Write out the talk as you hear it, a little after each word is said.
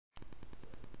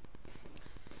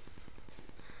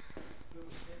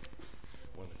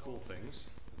One of the cool things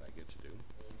that I get to do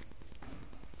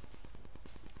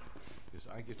is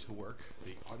I get to work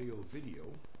the audio video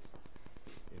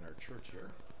in our church here.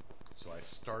 So I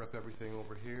start up everything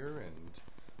over here and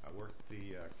I work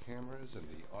the cameras and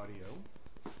the audio.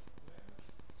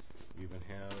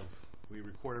 We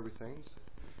record everything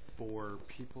for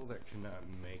people that cannot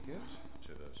make it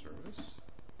to the service.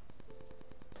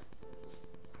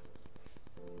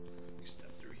 Let me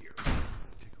step through here, take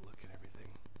a look at everything.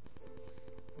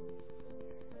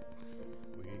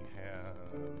 We have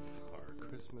our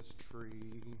Christmas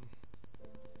tree.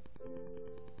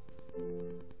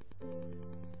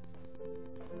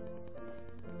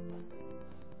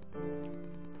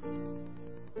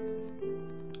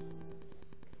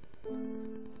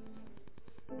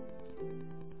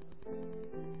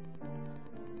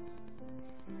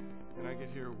 And I get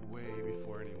here way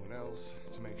before anyone else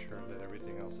to make sure that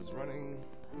everything else is running.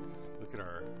 Look at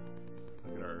our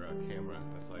camera.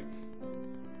 That's like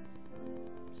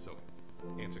so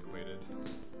antiquated,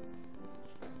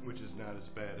 which is not as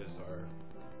bad as our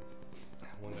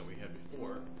one that we had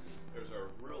before. There's our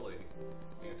really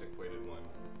antiquated one.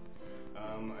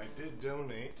 I did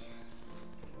donate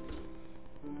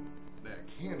that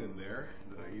Canon there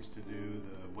that I used to do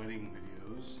the wedding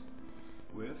videos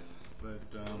with, but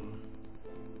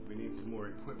we need some more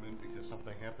equipment because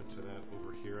something happened to that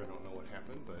over here. I don't know what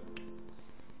happened, but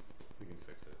we can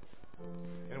fix it.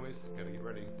 Anyways, gotta get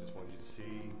ready. Just wanted you to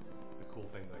see the cool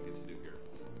thing that I get to do here.